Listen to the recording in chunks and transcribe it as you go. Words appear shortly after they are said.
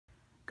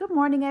Good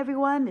morning,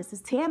 everyone. This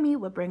is Tammy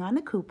with Bring On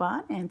the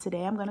Coupon, and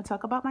today I'm going to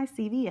talk about my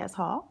CVS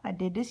haul. I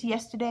did this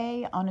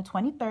yesterday on the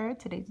 23rd.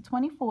 Today's the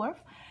 24th.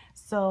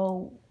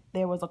 So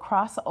there was a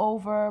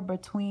crossover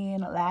between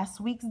last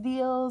week's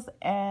deals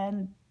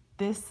and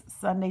this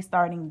Sunday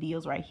starting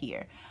deals right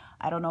here.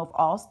 I don't know if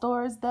all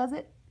stores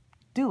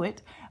do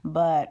it,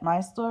 but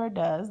my store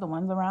does, the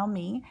ones around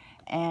me,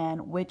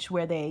 and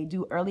where they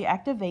do early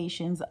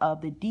activations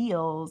of the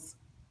deals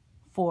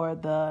for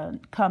the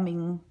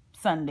coming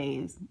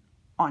Sundays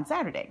on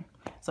Saturday.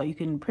 So you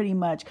can pretty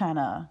much kind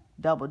of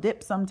double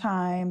dip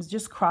sometimes,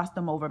 just cross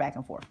them over back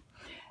and forth.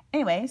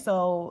 Anyway,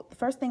 so the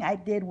first thing I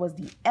did was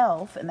the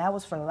Elph, and that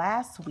was for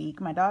last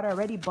week. My daughter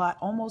already bought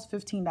almost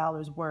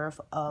 $15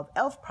 worth of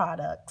Elph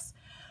products,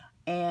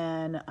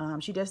 and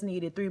she just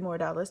needed $3 more.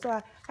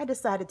 So I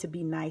decided to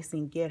be nice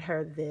and get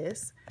her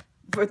this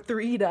for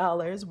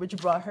 $3, which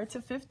brought her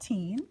to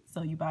 15.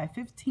 So you buy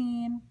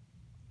 15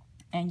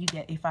 and you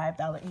get a $5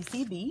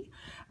 ECB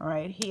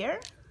right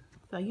here.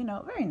 So, you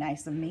know, very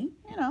nice of me,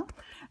 you know.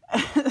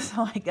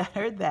 So I got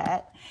her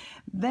that.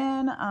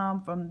 Then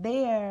from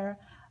there,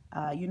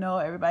 you know,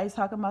 everybody's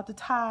talking about the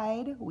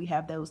Tide. We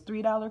have those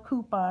 $3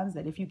 coupons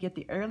that if you get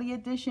the early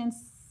edition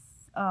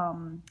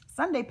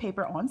Sunday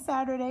paper on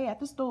Saturday at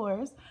the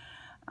stores,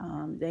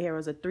 there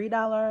was a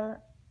 $3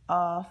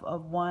 off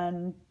of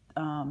one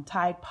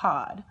Tide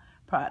Pod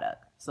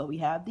product. So we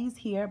have these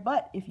here.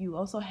 But if you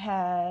also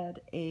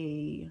had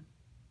a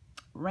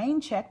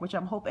rain check, which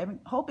I'm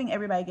hoping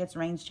everybody gets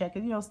rain check,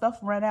 and you know, stuff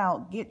run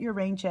out, get your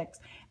rain checks.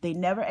 They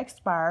never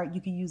expire.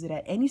 You can use it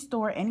at any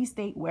store, any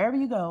state, wherever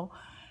you go,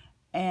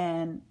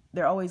 and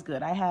they're always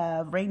good. I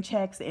have rain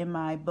checks in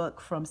my book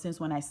from since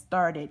when I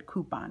started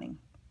couponing,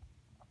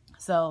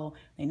 so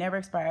they never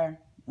expire.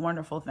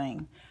 Wonderful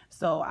thing.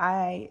 So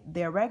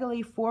they're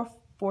regularly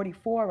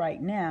 $4.44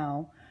 right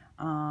now,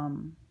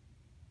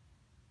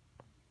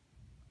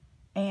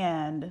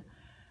 and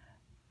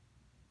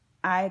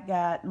I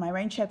got my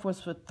rain check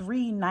was for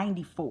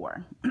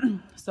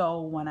 $3.94.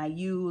 So when I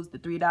used the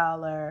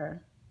 $3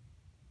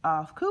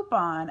 off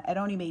coupon, I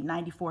only made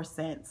 94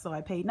 cents. So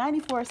I paid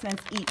 94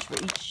 cents each for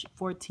each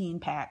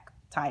 14-pack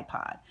Tide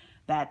Pod.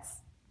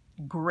 That's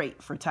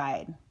great for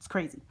Tide. It's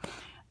crazy.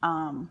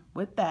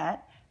 With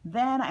that,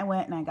 then I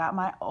went and I got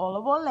my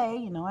olive oil.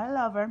 You know I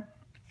love her.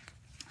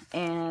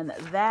 And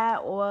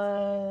that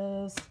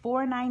was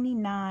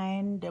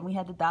 $4.99. Then we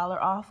had the $1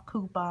 off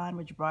coupon,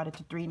 which brought it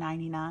to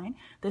 $3.99.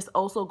 This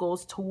also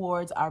goes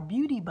towards our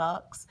beauty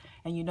bucks.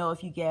 And you know,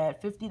 if you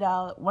get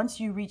 $50, once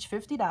you reach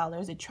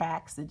 $50, it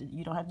tracks.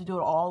 You don't have to do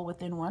it all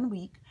within 1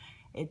 week.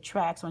 It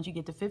tracks once you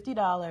get to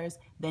 $50.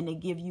 Then they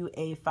give you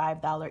a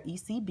 $5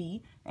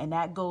 ECB, and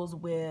that goes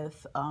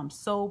with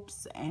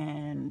soaps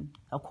and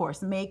of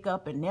course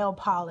makeup and nail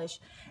polish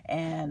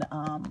and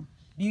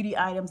beauty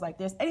items like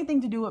this.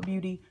 Anything to do with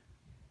beauty,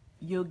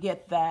 you'll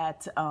get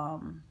that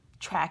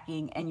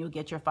tracking, and you'll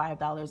get your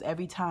 $5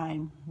 every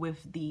time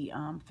with the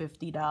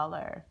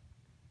 $50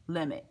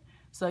 limit.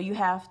 So you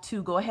have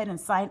to go ahead and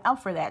sign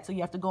up for that. So you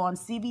have to go on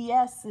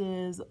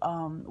CVS's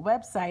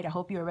website. I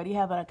hope you already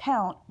have an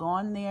account. Go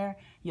on there.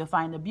 You'll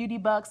find the beauty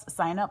bucks.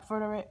 Sign up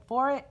for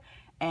it,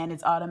 and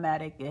it's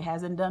automatic. It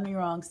hasn't done me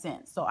wrong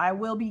since. So I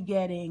will be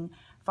getting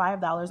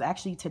 $5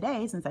 actually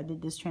today, since I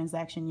did this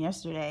transaction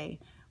yesterday,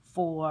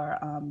 for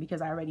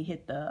because I already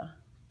hit the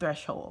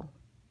threshold.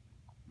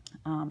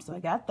 So I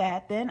got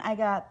that. Then I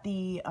got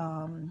the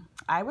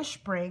Irish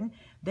Spring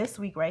this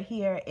week right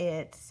here.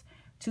 It's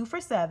 2 for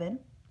 $7.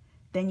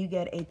 Then you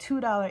get a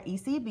 $2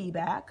 ECB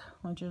back,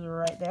 which is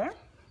right there.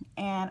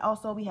 And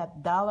also we have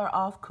 $1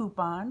 off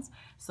coupons.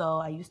 So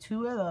I used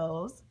 2 of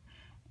those.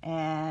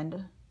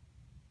 And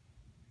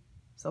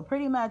so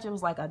pretty much it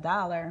was like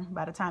 $1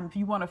 by the time, if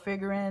you want to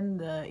figure in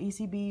the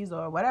ECBs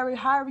or whatever,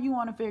 however you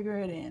want to figure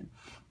it in.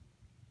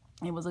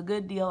 It was a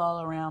good deal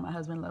all around. My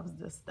husband loves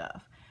this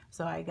stuff.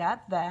 So I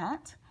got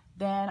that.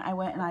 Then I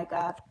went and I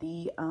got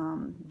the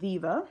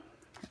Viva,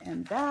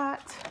 and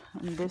that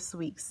on this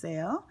week's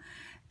sale,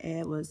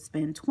 it was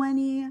spend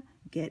 $20,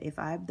 get a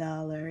 $5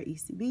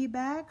 ECB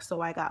back. So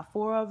I got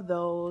 4 of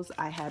those.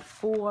 I had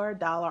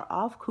 $4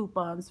 off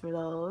coupons for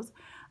those,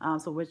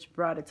 so which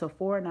brought it to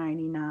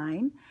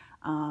 $4.99.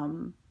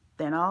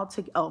 Then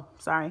oh,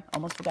 sorry,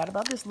 almost forgot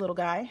about this little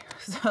guy.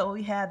 So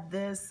we had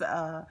this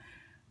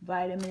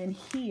vitamin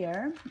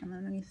here, and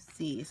let me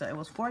see. So it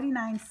was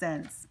 49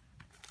 cents.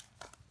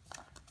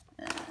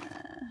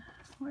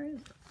 Where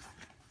is it?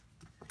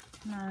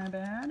 Not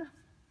bad.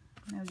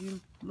 As you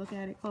look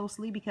at it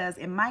closely, because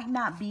it might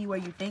not be where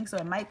you think. So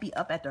it might be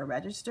up at the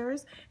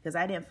registers, because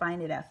I didn't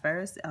find it at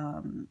first.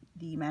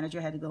 The manager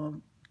had to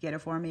go get it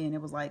for me, and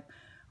it was like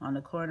on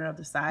the corner of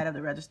the side of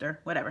the register,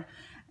 whatever.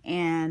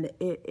 And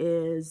it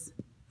is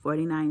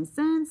 49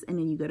 cents, and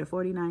then you get a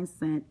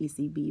 49-cent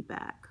ECB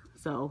back.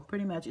 So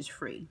pretty much it's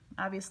free.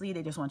 Obviously,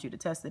 they just want you to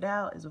test it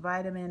out as a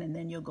vitamin, and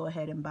then you'll go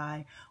ahead and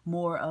buy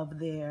more of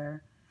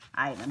their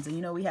items. And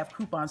you know, we have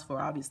coupons for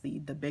obviously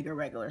the bigger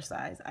regular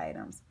size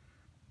items.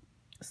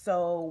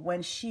 So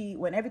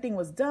when everything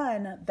was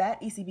done,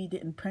 that ECB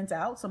didn't print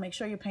out. So make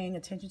sure you're paying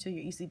attention to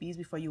your ECBs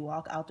before you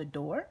walk out the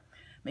door.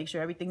 Make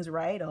sure everything's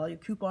right, all your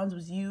coupons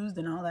was used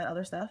and all that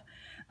other stuff.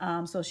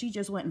 So she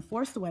just went and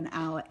forced one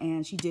out,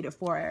 and she did it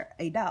for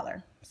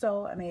 $1.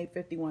 So I made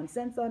 51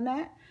 cents on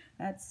that.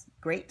 That's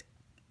great.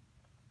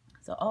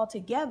 So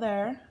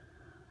altogether,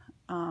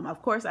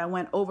 of course, I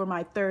went over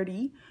my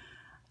 30.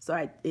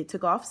 So it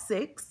took off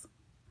 6.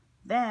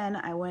 Then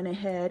I went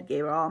ahead,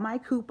 gave her all my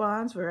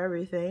coupons for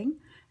everything.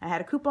 I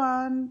had a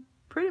coupon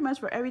pretty much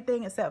for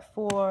everything except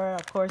for,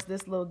 of course,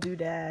 this little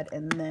doodad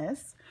and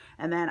this.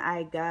 And then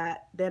I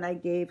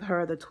gave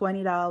her the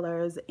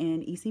 $20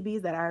 in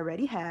ECBs that I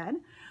already had.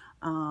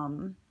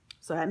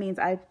 So that means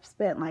I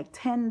spent like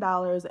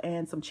 $10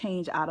 and some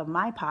change out of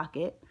my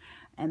pocket.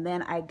 And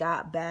then I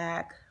got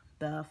back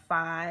the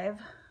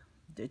 5,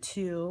 the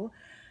 2,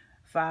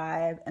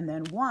 5, and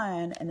then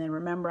 1. And then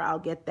remember, I'll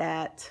get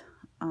that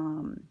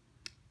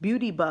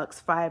Beauty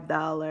Bucks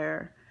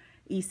 $5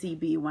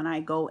 ECB when I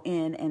go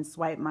in and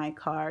swipe my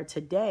card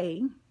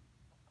today.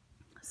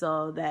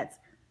 So that's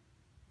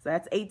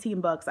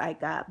 18 bucks I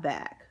got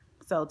back.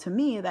 So to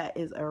me, that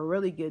is a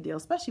really good deal,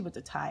 especially with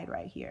the Tide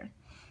right here.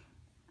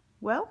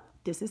 Well,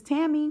 this is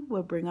Tammy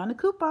with Bring On the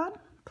Coupon.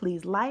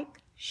 Please like,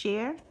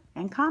 share,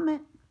 and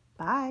comment.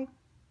 Bye.